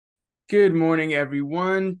Good morning,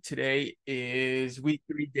 everyone. Today is week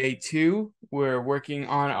 3, day 2. We're working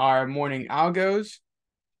on our morning algos,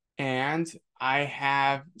 and I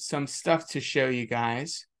have some stuff to show you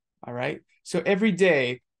guys. All right. So every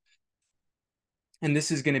day, and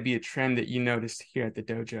this is going to be a trend that you noticed here at the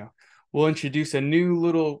dojo, we'll introduce a new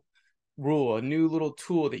little rule, a new little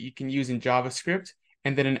tool that you can use in JavaScript,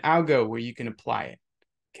 and then an algo where you can apply it.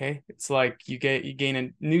 Okay. It's like you gain a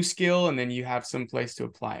new skill, and then you have some place to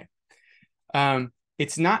apply it.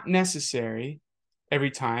 It's not necessary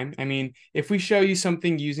every time. I mean, if we show you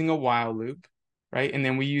something using a while loop, right, and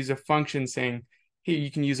then we use a function saying, here,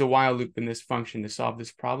 you can use a while loop in this function to solve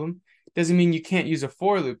this problem, doesn't mean you can't use a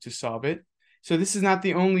for loop to solve it. So this is not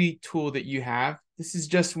the only tool that you have. This is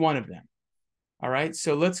just one of them. All right,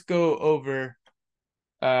 so let's go over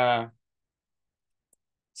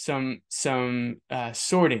some sorting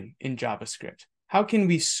in JavaScript. How can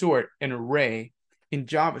we sort an array in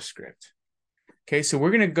JavaScript? Okay, so we're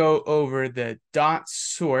going to go over the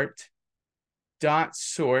sort,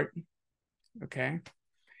 okay?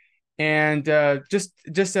 And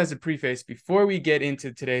just as a preface, before we get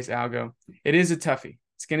into today's algo, it is a toughie.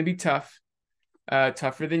 It's going to be tough,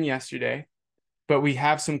 tougher than yesterday, but we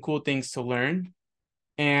have some cool things to learn,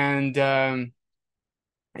 and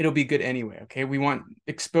it'll be good anyway, okay? We want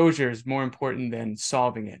exposure is more important than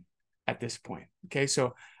solving it at this point, okay?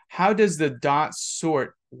 So how does the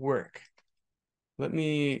sort work? Let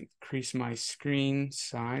me increase my screen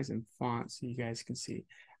size and font so you guys can see.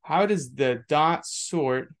 How does the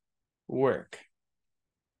sort work?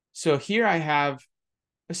 So here I have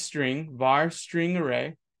a string, var string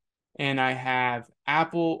array, and I have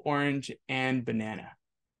apple, orange, and banana.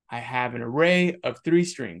 I have an array of 3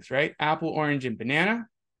 strings, right? Apple, orange, and banana.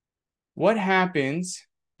 What happens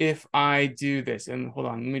if I do this? And hold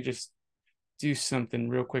on, let me just do something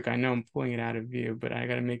real quick. I know I'm pulling it out of view, but I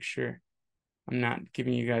got to make sure I'm not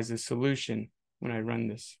giving you guys a solution when I run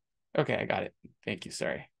this. Okay, I got it. Thank you.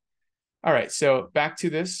 Sorry. All right, so back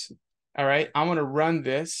to this. All right, I'm going to run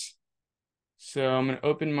this. So I'm going to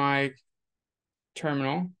open my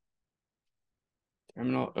terminal.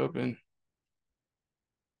 Terminal open.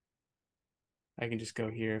 I can just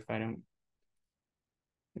go here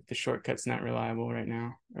if the shortcut's not reliable right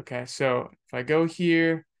now. Okay, so if I go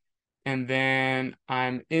here and then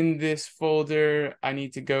I'm in this folder, I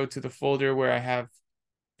need to go to the folder where I have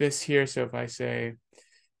this here. So if I say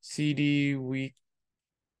CD week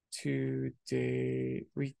 3,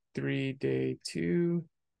 day 2,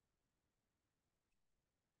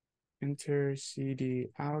 enter CD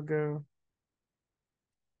algo,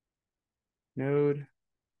 node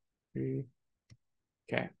 3.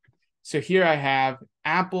 Okay. So here I have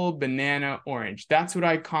apple, banana, orange. That's what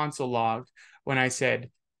I console logged when I said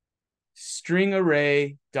string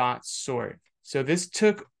array dot sort. So this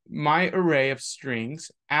took my array of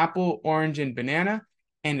strings, apple, orange, and banana,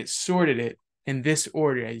 and it sorted it in this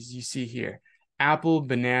order, as you see here, apple,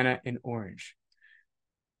 banana, and orange.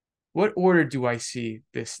 What order do I see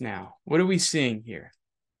this now? What are we seeing here?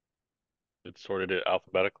 It sorted it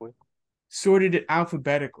alphabetically. Sorted it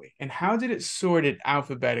alphabetically. And how did it sort it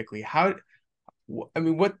alphabetically? I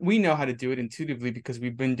mean, what we know how to do it intuitively because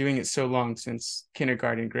we've been doing it so long since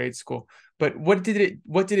kindergarten, grade school. But what did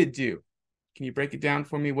it do? Can you break it down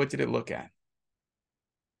for me? What did it look at?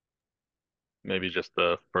 Maybe just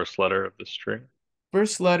the first letter of the string.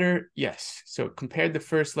 First letter, yes. So it compared the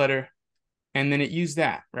first letter, and then it used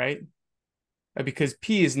that, right? Because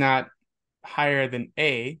P is not higher than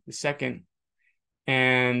A, the second,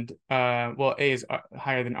 and well, A is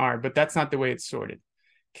higher than R, but that's not the way it's sorted.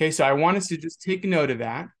 Okay, so I want us to just take note of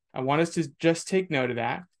that. I want us to just take note of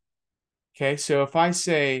that. Okay, so if I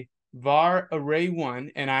say var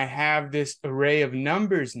array1, and I have this array of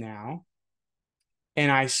numbers now, and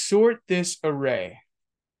I sort this array,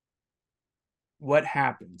 what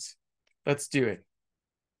happens? Let's do it.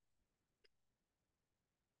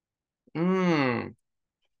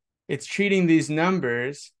 It's treating these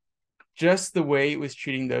numbers just the way it was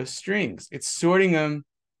treating those strings. It's sorting them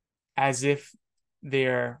as if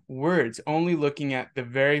they're words, only looking at the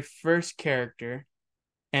very first character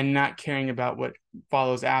and not caring about what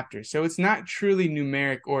follows after. So it's not truly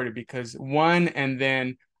numeric order because 1 and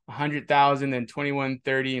then 100,000, then 21,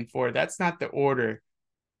 30, and 4, that's not the order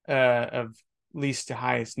of least to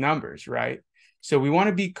highest numbers, right? So we want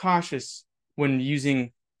to be cautious when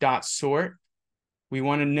using sort. We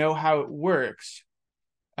want to know how it works,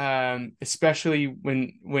 especially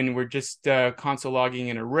when we're just console logging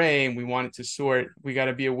an array and we want it to sort. We got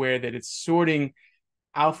to be aware that it's sorting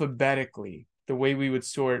alphabetically the way we would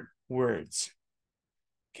sort words.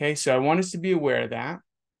 Okay, so I want us to be aware of that.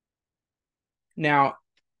 Now,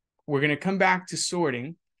 we're going to come back to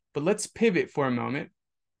sorting, but let's pivot for a moment.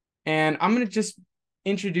 And I'm going to just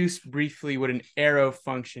introduce briefly what an arrow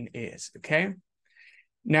function is, okay?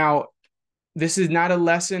 Now, this is not a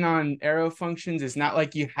lesson on arrow functions. It's not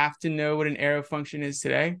like you have to know what an arrow function is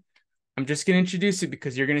today. I'm just going to introduce it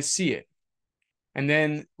because you're going to see it. And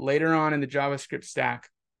then later on in the JavaScript stack,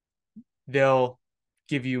 they'll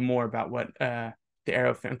give you more about what the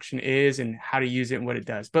arrow function is and how to use it and what it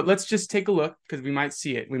does. But let's just take a look because we might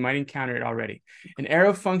see it. We might encounter it already. An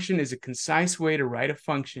arrow function is a concise way to write a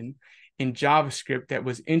function in JavaScript that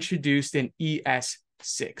was introduced in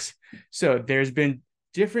ES6. So there's been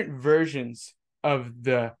different versions of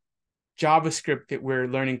the JavaScript that we're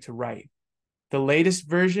learning to write. The latest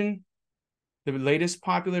version, the latest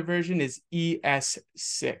popular version is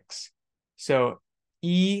ES6. So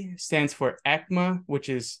E stands for ECMA, which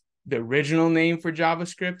is the original name for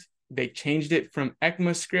JavaScript. They changed it from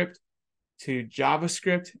ECMAScript to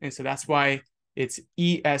JavaScript. And so that's why it's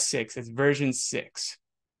ES6. It's version 6.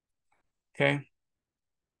 Okay.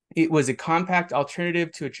 It was a compact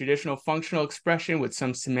alternative to a traditional functional expression with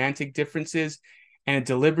some semantic differences and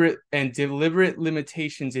deliberate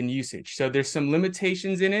limitations in usage. So there's some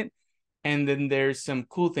limitations in it, and then there's some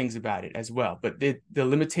cool things about it as well. But the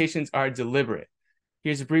limitations are deliberate.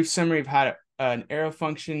 Here's a brief summary of how an arrow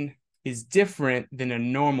function is different than a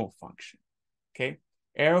normal function. Okay,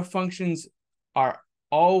 arrow functions are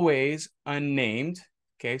always unnamed.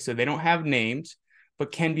 Okay, so they don't have names,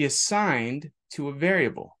 but can be assigned to a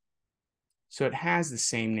variable. So it has the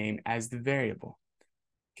same name as the variable.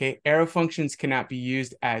 Okay, arrow functions cannot be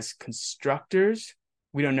used as constructors.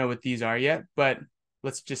 We don't know what these are yet, but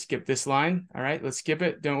let's just skip this line. All right, let's skip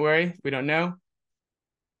it. Don't worry, we don't know.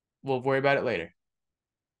 We'll worry about it later.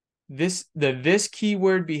 This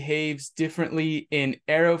keyword behaves differently in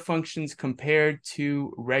arrow functions compared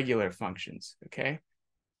to regular functions. Okay,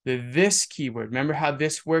 this keyword, remember how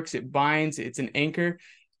this works? It binds, it's an anchor.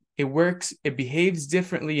 It behaves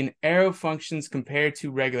differently in arrow functions compared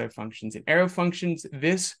to regular functions. In arrow functions,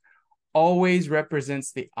 this always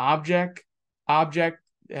represents the object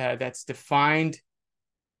that's defined,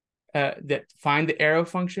 that defined the arrow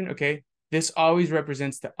function, okay? This always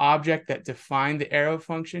represents the object that defined the arrow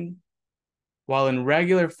function, while in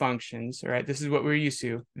regular functions, all right, this is what we're used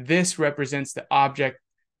to, this represents the object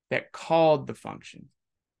that called the function,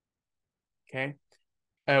 okay?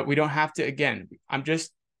 We don't have to, again, I'm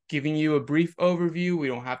just giving you a brief overview. We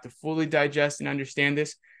don't have to fully digest and understand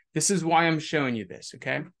this. This is why I'm showing you this,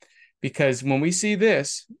 okay? Because when we see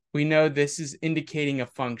this, we know this is indicating a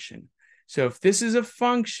function. So if this is a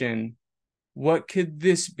function, what could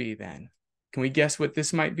this be then? Can we guess what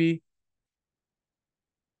this might be?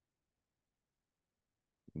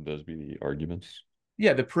 Those be the arguments.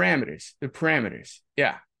 Yeah, the parameters.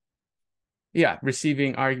 Yeah. Yeah,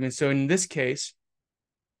 receiving arguments. So in this case,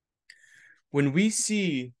 when we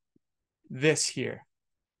see this here,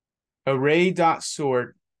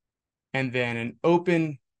 array.sort, and then an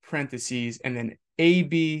open parentheses, and then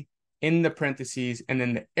AB in the parentheses, and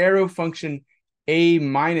then the arrow function A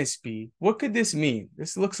minus B. What could this mean?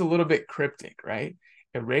 This looks a little bit cryptic, right?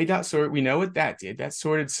 Array.sort, we know what that did. That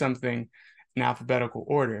sorted something in alphabetical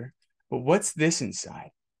order. But what's this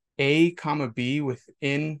inside? A comma B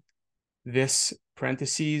within this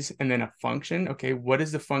parentheses, and then a function. Okay, what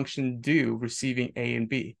does the function do receiving A and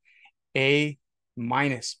B? A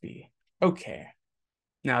minus B. Okay,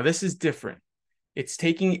 now this is different. It's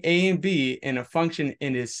taking A and B in a function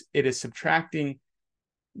and it is subtracting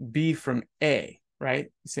B from A,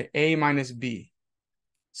 right? It's A minus B.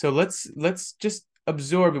 So let's just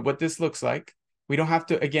absorb what this looks like. We don't have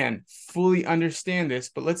to, again, fully understand this,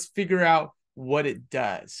 but let's figure out what it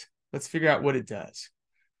does. Let's figure out what it does,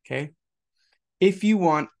 okay? If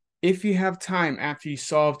you have time after you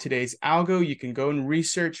solve today's algo, you can go and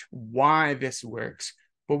research why this works,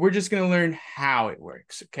 but we're just going to learn how it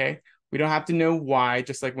works, okay? We don't have to know why,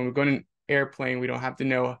 just like when we're going in an airplane, we don't have to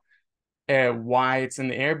know why it's in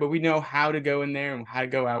the air, but we know how to go in there and how to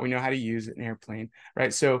go out. We know how to use an airplane,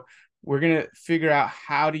 right? So we're going to figure out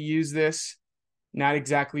how to use this, not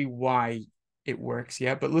exactly why it works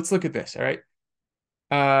yet, but let's look at this, all right?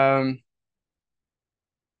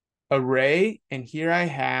 Array, and here I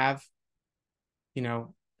have, the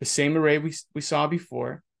same array we saw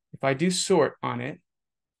before. If I do sort on it,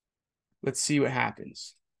 let's see what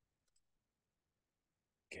happens.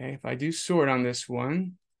 Okay, if I do sort on this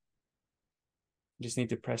one, I just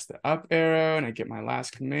need to press the up arrow and I get my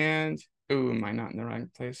last command. Oh, am I not in the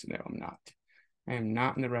right place? No, I'm not. I am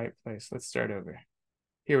not in the right place. Let's start over.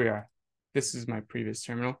 Here we are. This is my previous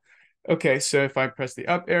terminal. Okay, so if I press the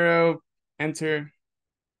up arrow, enter.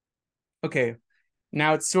 Okay,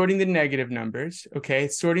 Now it's sorting the negative numbers. Okay,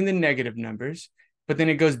 it's sorting the negative numbers, but then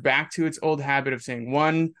it goes back to its old habit of saying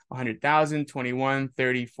 1, 100,000, 21,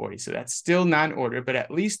 30, 40. So that's still not in order, but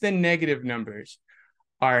at least the negative numbers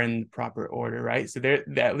are in the proper order, right? So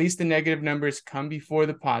at least the negative numbers come before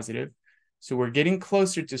the positive. So we're getting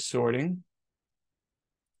closer to sorting.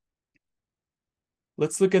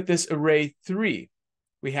 Let's look at this array 3.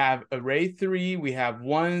 We have array 3, we have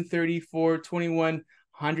 1, 34, 21,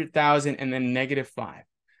 100,000, and then -5.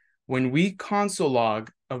 When we console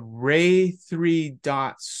log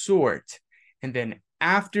array3.sort, and then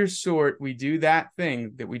after sort, we do that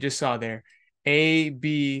thing that we just saw there, A,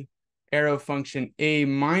 B, arrow function A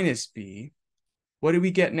minus B, what do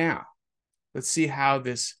we get now? Let's see how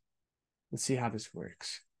this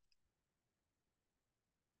works.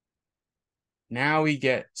 Now we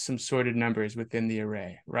get some sorted numbers within the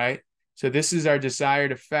array, right? So this is our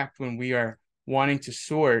desired effect when we are wanting to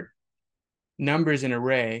sort numbers in an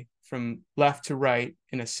array from left to right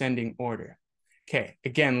in ascending order. Okay,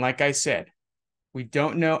 again, like I said, we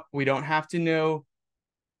don't have to know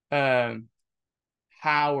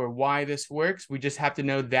how or why this works. We just have to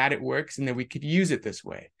know that it works and that we could use it this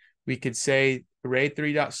way. We could say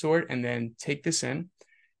array3.sort and then take this in.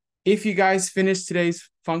 If you guys finish today's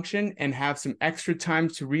function and have some extra time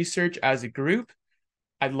to research as a group,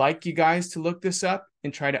 I'd like you guys to look this up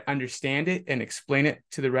and try to understand it and explain it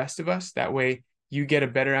to the rest of us. That way you get a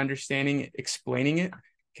better understanding explaining it,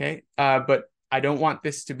 okay? But I don't want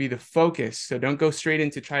this to be the focus, so don't go straight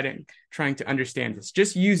into trying to understand this.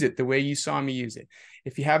 Just use it the way you saw me use it.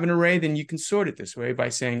 If you have an array, then you can sort it this way by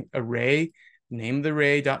saying array, name the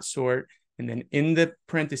array dot sort, and then in the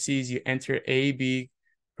parentheses, you enter A, B,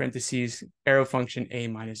 parentheses, arrow function A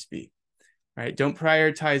minus B. All right, don't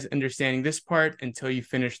prioritize understanding this part until you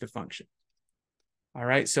finish the function. All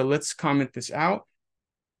right, so let's comment this out.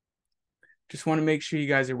 Just want to make sure you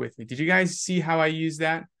guys are with me. Did you guys see how I use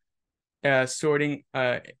that? Sorting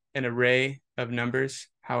an array of numbers,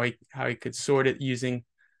 how I could sort it using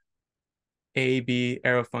A, B,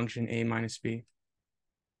 arrow function A minus B.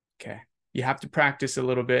 Okay, you have to practice a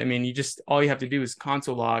little bit. I mean, all you have to do is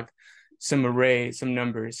console log some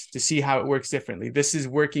numbers to see how it works differently. This is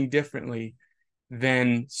working differently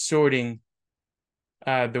than sorting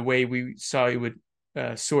the way we saw you would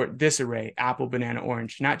sort this array, apple, banana,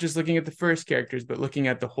 orange, not just looking at the first characters, but looking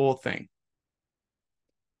at the whole thing.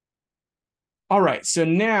 All right, so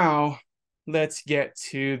now let's get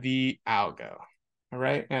to the algo. All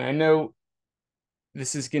right, and I know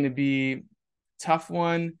this is going to be a tough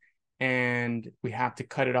one, and we have to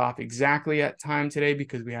cut it off exactly at time today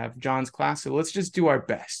because we have John's class. So let's just do our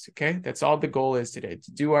best, okay? That's all the goal is today,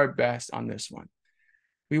 to do our best on this one.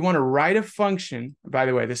 We want to write a function. By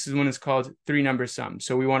the way, this is one is called 3-number sum.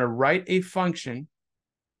 So we want to write a function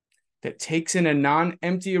that takes in a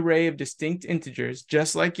non-empty array of distinct integers,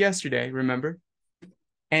 just like yesterday, remember?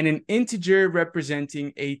 And an integer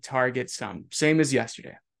representing a target sum, same as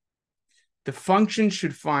yesterday. The function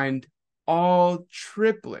should find all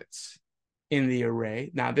triplets in the array.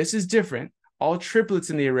 Now, this is different. All triplets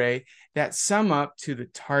in the array that sum up to the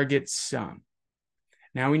target sum.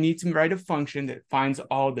 Now we need to write a function that finds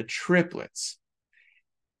all the triplets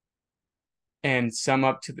and sum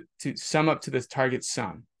up to the target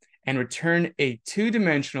sum and return a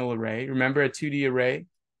 2-dimensional array. Remember a 2D array,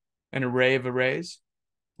 an array of arrays?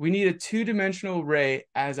 We need a 2-dimensional array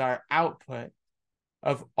as our output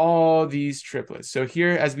of all these triplets. So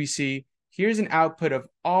here, as we see, here's an output of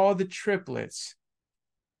all the triplets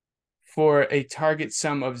for a target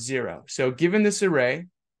sum of 0. So given this array,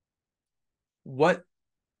 what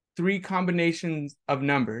 3 combinations of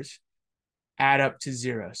numbers add up to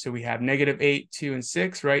 0? So we have -8, 2, and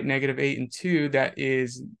 6, right? -8 and 2, that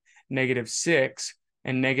is -6,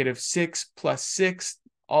 and -6 plus 6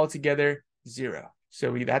 altogether 0.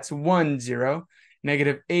 So that's 1, 0.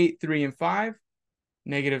 -8, 3, and 5.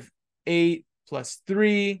 -8 plus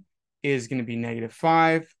 3 is going to be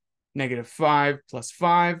 -5. -5 plus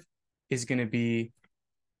 5 is going to be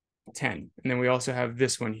 10. And then we also have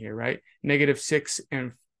this one here, right? -6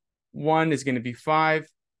 and 1 is going to be 5.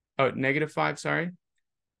 Oh, -5, sorry.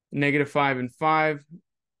 -5 and 5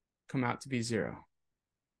 come out to be 0.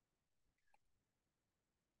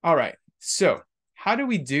 All right, so how do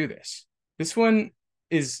we do this? This one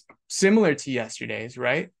is similar to yesterday's,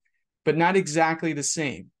 right? But not exactly the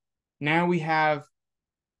same. Now we have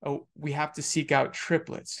to seek out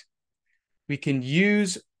triplets. We can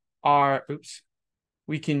use our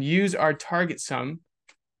target sum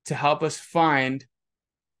to help us find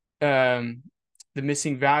the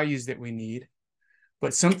missing values that we need.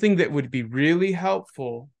 But something that would be really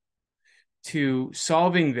helpful to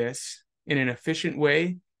solving this in an efficient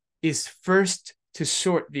way is first to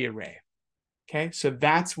sort the array. Okay, so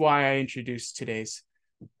that's why I introduced today's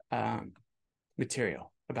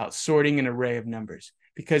material about sorting an array of numbers.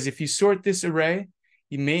 Because if you sort this array,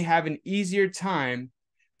 you may have an easier time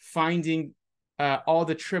finding all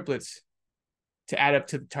the triplets to add up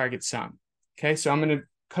to the target sum. Okay, so I'm going to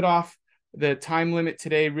cut off the time limit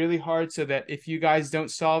today really hard so that if you guys don't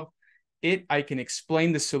solve it, I can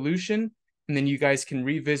explain the solution, and then you guys can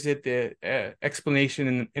revisit the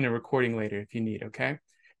explanation in a recording later if you need, okay?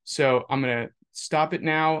 So I'm going to stop it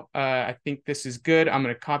now. I think this is good. I'm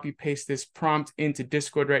going to copy paste this prompt into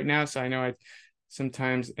Discord right now. So I know I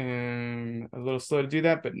sometimes am a little slow to do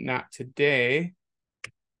that, but not today.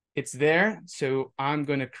 It's there. So I'm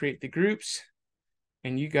going to create the groups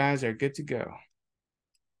and you guys are good to go.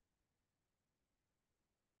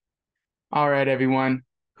 All right, everyone.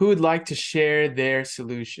 Who would like to share their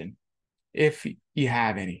solution, if you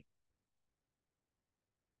have any?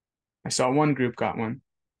 I saw one group got one.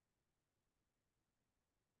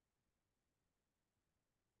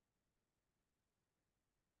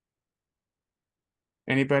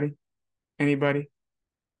 Anybody? Anybody?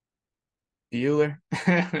 Bueller?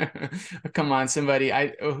 Come on, somebody.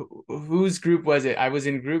 Whose group was it? I was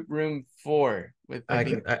in group room 4 with. I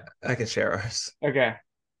can share ours. Okay.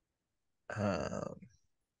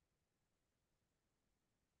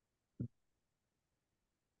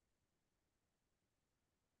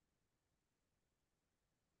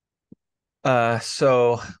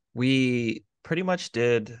 So we pretty much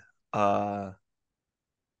did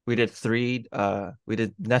we did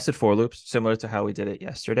nested for loops similar to how we did it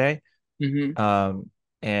yesterday. Mm-hmm.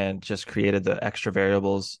 And just created the extra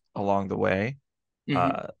variables along the way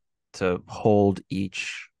Mm-hmm. to hold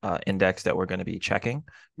each index that we're going to be checking.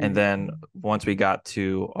 And then once we got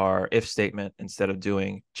to our if statement, instead of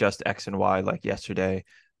doing just X and Y like yesterday,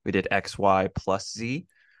 we did X, Y plus Z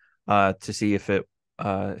to see if it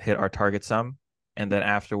hit our target sum. And then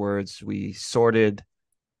afterwards, we sorted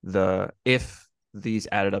if these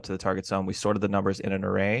added up to the target sum, we sorted the numbers in an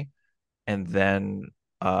array, and then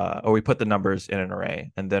or we put the numbers in an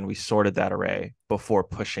array, and then we sorted that array before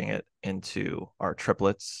pushing it into our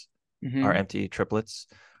triplets, our empty triplets.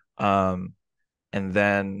 And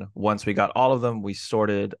then once we got all of them, we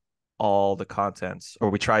sorted all the contents, or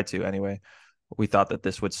we tried to anyway. We thought that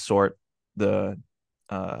this would sort the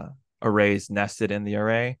arrays nested in the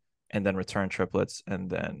array and then return triplets. And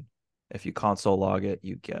then if you console log it,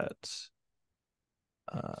 you get,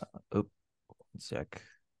 one sec.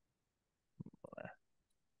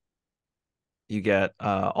 You get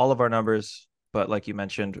all of our numbers, but like you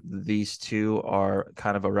mentioned, these two are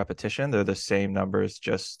kind of a repetition. They're the same numbers,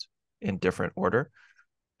 just in different order.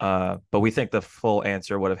 But we think the full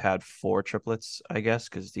answer would have had 4 triplets, I guess,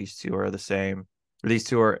 because these two are the same. These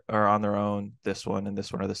two are on their own. This one and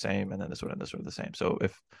this one are the same, and then this one and this one are the same. So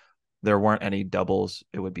if there weren't any doubles,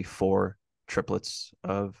 it would be 4 triplets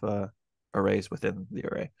of arrays within the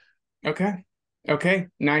array. Okay.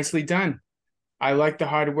 Nicely done. I like the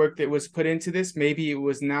hard work that was put into this. Maybe it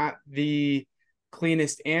was not the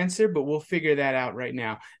cleanest answer, but we'll figure that out right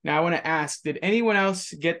now. Now, I want to ask, did anyone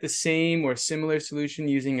else get the same or similar solution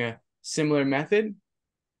using a similar method?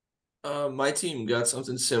 My team got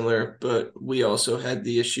something similar, but we also had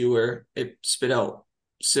the issue where it spit out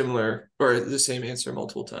similar or the same answer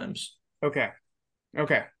multiple times. Okay.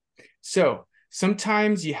 So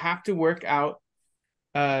sometimes you have to work out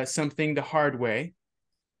something the hard way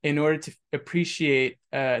in order to appreciate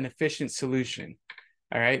an efficient solution.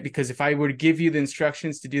 All right, because if I were to give you the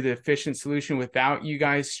instructions to do the efficient solution without you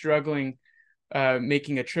guys struggling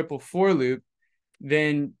making a triple for loop,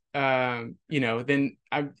 then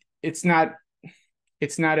it's not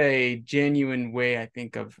a genuine way, I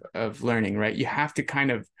think, of learning, right? You have to kind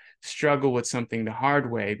of struggle with something the hard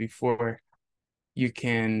way before you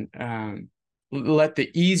can let the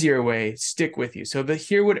easier way stick with you. So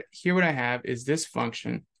here what I have is this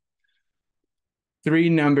function, 3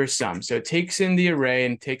 number sum. So it takes in the array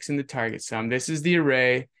and takes in the target sum. This is the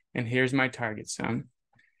array, and here's my target sum.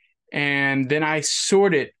 And then I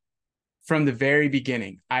sort it from the very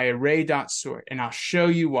beginning. I array.sort, and I'll show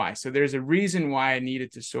you why. So there's a reason why I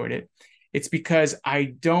needed to sort it. It's because I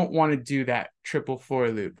don't want to do that triple for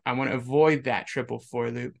loop. I want to avoid that triple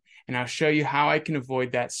for loop, and I'll show you how I can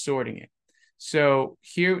avoid that sorting it. So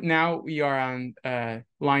here now we are on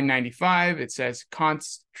line 95. It says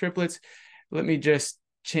const triplets. Let me just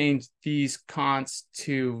change these consts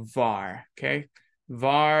to var, okay?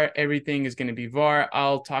 var, everything is going to be var.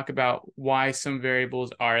 I'll talk about why some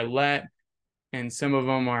variables are let and some of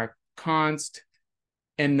them are const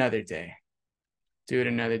another day. Do it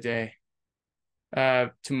another day.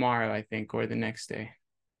 tomorrow, I think, or the next day.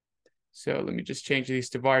 So let me just change these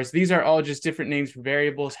to vars. These are all just different names for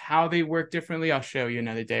variables. How they work differently, I'll show you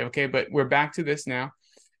another day, okay? But we're back to this now.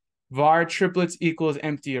 Var triplets equals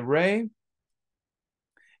empty array.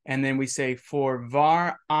 And then we say for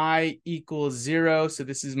var I equals 0. So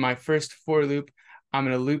this is my first for loop. I'm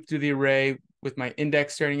going to loop through the array with my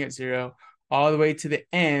index starting at 0 all the way to the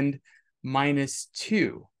end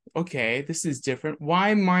 -2. Okay, this is different.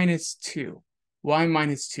 Why -2? Why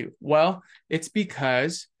 -2? Well, it's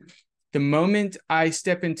because the moment I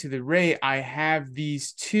step into the array, I have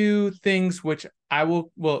these two things which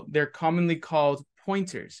they're commonly called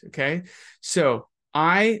pointers, okay? So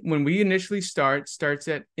when we initially starts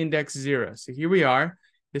at index 0. So here we are.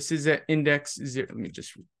 This is at index 0. Let me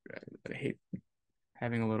just, I hate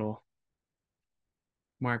having a little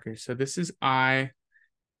marker. So this is I,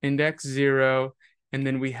 index 0, and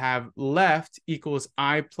then we have left equals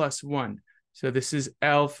I plus 1. So this is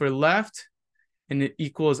L for left, and it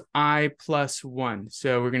equals I plus 1.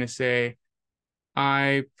 So we're going to say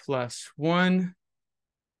I plus 1,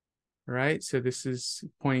 right? So this is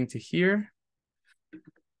pointing to here.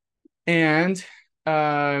 And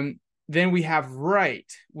then we have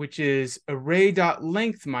right, which is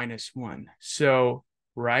array.length -1. So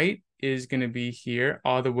right is going to be here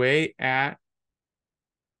all the way at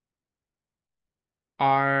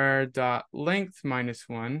r.length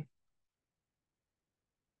 -1.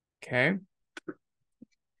 Okay.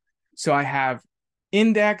 So I have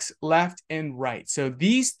index, left, and right. So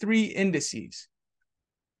these three indices,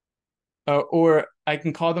 or I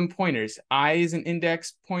can call them pointers. I is an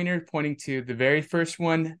index pointer pointing to the very first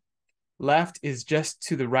one. Left is just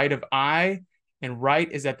to the right of I, and right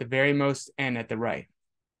is at the very most end at the right.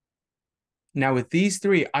 Now with these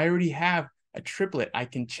three, I already have a triplet I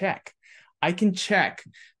can check. I can check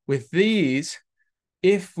with these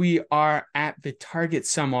if we are at the target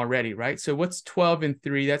sum already, right? So what's 12 and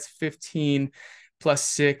 3? That's 15 plus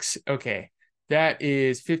 6. Okay, that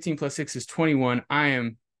is 15 plus 6 is 21. I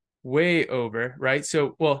am way over, right?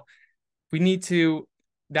 So, well,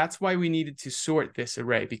 that's why we needed to sort this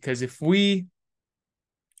array, because if we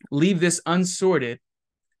leave this unsorted,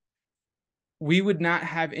 we would not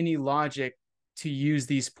have any logic to use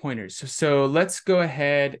these pointers. So let's go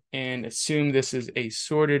ahead and assume this is a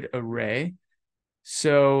sorted array.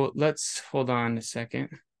 So let's hold on a second.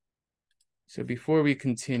 So before we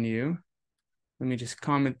continue, let me just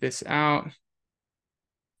comment this out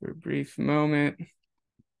for a brief moment,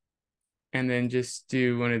 and then just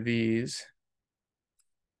do one of these.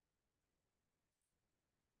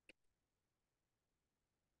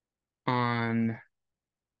 On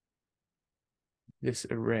this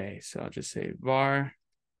array. So I'll just say var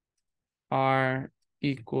r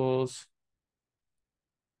equals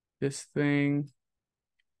this thing,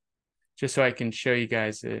 just so I can show you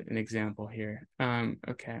guys an example here.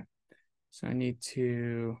 Okay, so I need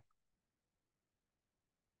to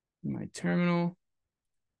my terminal.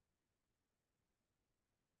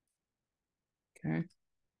 Okay,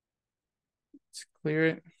 let's clear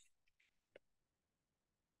it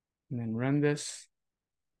and then run this.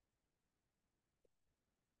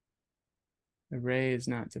 Array is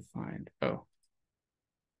not defined. Oh,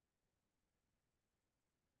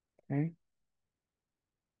 okay.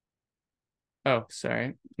 Oh,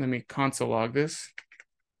 sorry. Let me console log this.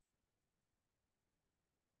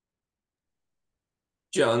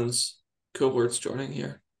 John's cohort's joining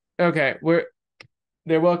here. Okay,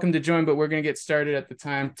 they're welcome to join, but we're going to get started at the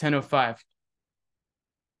time 10:05.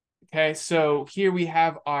 Okay, so here we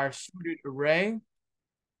have our sorted array.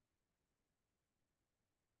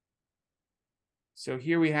 So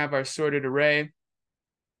here we have our sorted array.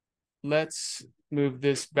 Let's move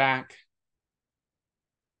this back.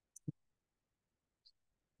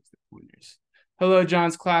 Hello,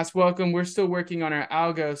 John's class. Welcome. We're still working on our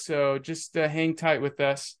algo, so just hang tight with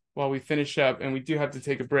us while we finish up, and we do have to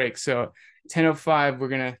take a break. So 10:05, we're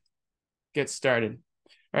going to get started.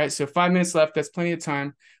 All right, so 5 minutes left. That's plenty of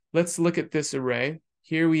time. Let's look at this array.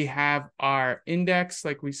 Here we have our index,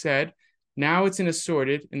 like we said. Now it's in a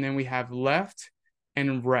sorted, and then we have left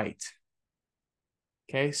and right.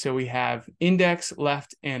 Okay, so we have index,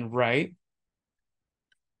 left, and right.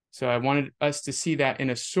 So I wanted us to see that in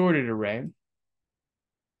a sorted array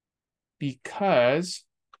because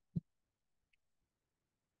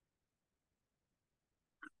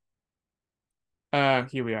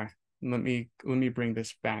here we are. Let me bring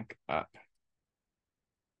this back up.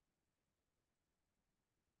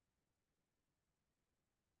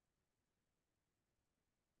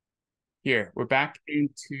 Here, we're back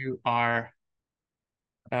into our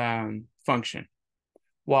function.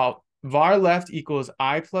 Well, var left equals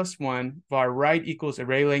I plus 1, var right equals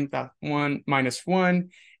array length 1 minus 1,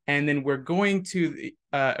 and then we're going to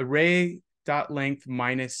array dot length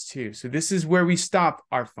minus 2. So this is where we stop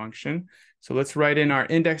our function. So let's write in our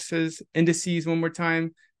indices one more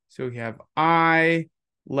time. So we have I,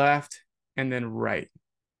 left, and then right.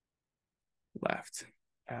 Left,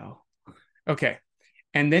 L. Okay.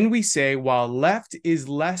 And then we say while left is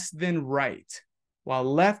less than right. While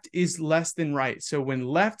left is less than right. So when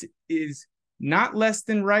left is not less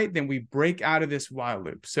than right, then we break out of this while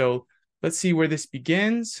loop. So let's see where this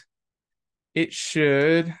begins. It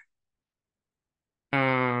should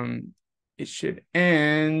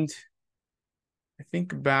end, I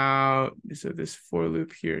think about, so this for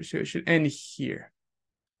loop here, so it should end here.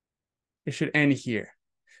 It should end here.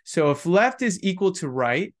 So if left is equal to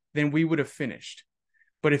right, then we would have finished.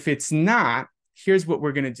 But if it's not, here's what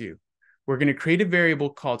we're going to do. We're going to create a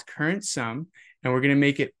variable called current sum, and we're going to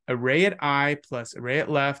make it array at I plus array at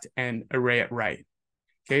left and array at right.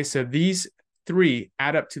 Okay, so these three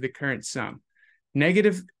add up to the current sum.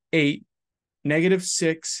 -8,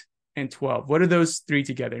 -6, and 12. What are those three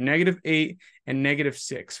together? -8 and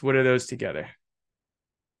 -6. What are those together?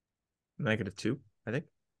 -2, I think.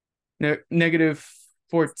 No,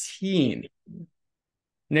 -14.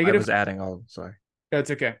 I was adding all, sorry.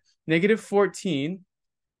 That's okay. -14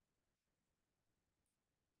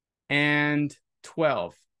 and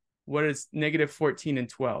 12. What is -14 and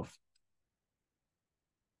 12?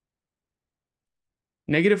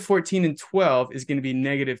 -14 and 12 is going to be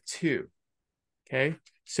 -2. Okay.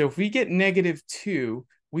 So if we get -2,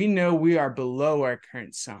 we know we are below our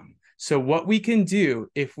current sum. So what we can do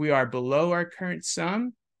if we are below our current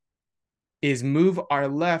sum is move our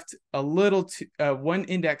left a little to one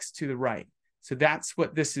index to the right. So that's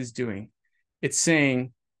what this is doing. It's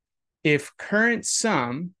saying if current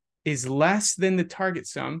sum is less than the target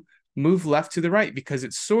sum, move left to the right because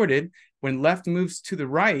it's sorted. When left moves to the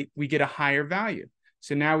right, we get a higher value.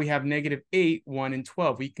 So now we have -8, 1, and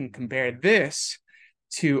 12. We can compare this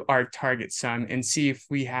to our target sum and see if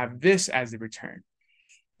we have this as the return.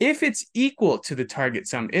 If it's equal to the target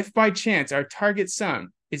sum, if by chance our target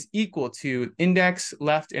sum is equal to index,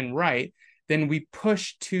 left, and right, then we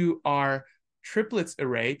push to our triplets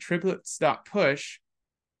array, triplets.push,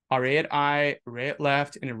 array at I, array at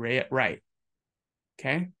left, and array at right.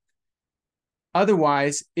 Okay.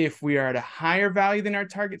 Otherwise, if we are at a higher value than our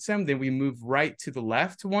target sum, then we move right to the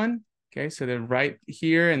left one. Okay, so then right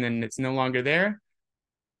here, and then it's no longer there.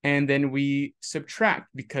 And then we subtract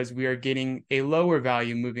because we are getting a lower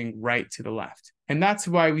value moving right to the left. And that's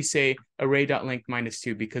why we say array.length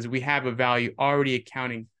 -2, because we have a value already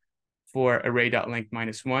accounting for array.length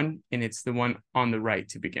 -1, and it's the one on the right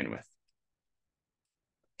to begin with.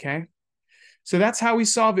 Okay, so that's how we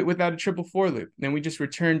solve it without a triple for loop. Then we just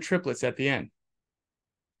return triplets at the end.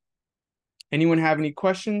 Anyone have any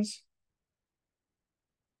questions?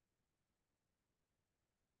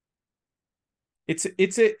 It's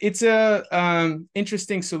a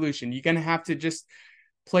interesting solution. You're gonna have to just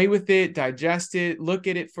play with it, digest it, look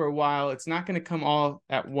at it for a while. It's not gonna come all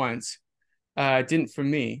at once. It didn't for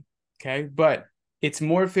me, okay? But it's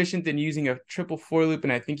more efficient than using a triple for loop,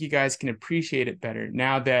 and I think you guys can appreciate it better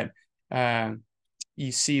now that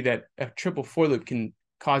you see that a triple for loop can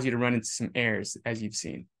cause you to run into some errors, as you've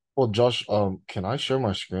seen. Well, Josh, can I share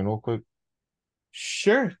my screen real quick?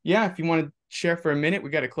 Sure. Yeah, if you want to share for a minute, we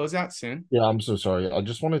got to close out soon. Yeah, I'm so sorry. I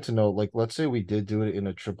just wanted to know, like, let's say we did do it in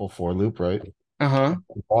a triple for loop, right? Uh-huh.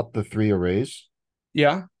 We bought the 3 arrays.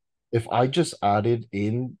 Yeah. If I just added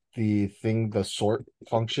in the sort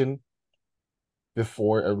function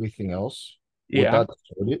before everything else, would Yeah. that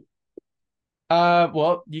sort it?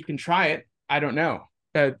 Well, you can try it. I don't know.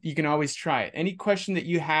 You can always try it. Any question that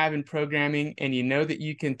you have in programming and you know that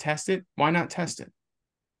you can test it, why not test it?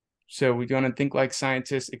 So we're going to think like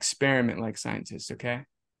scientists, experiment like scientists, okay?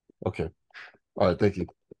 Okay. All right, thank you.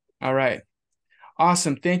 All right.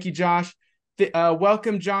 Awesome. Thank you, Josh.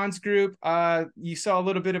 Welcome, John's group. You saw a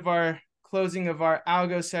little bit of our closing of our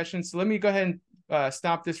algo session. So let me go ahead and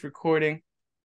stop this recording.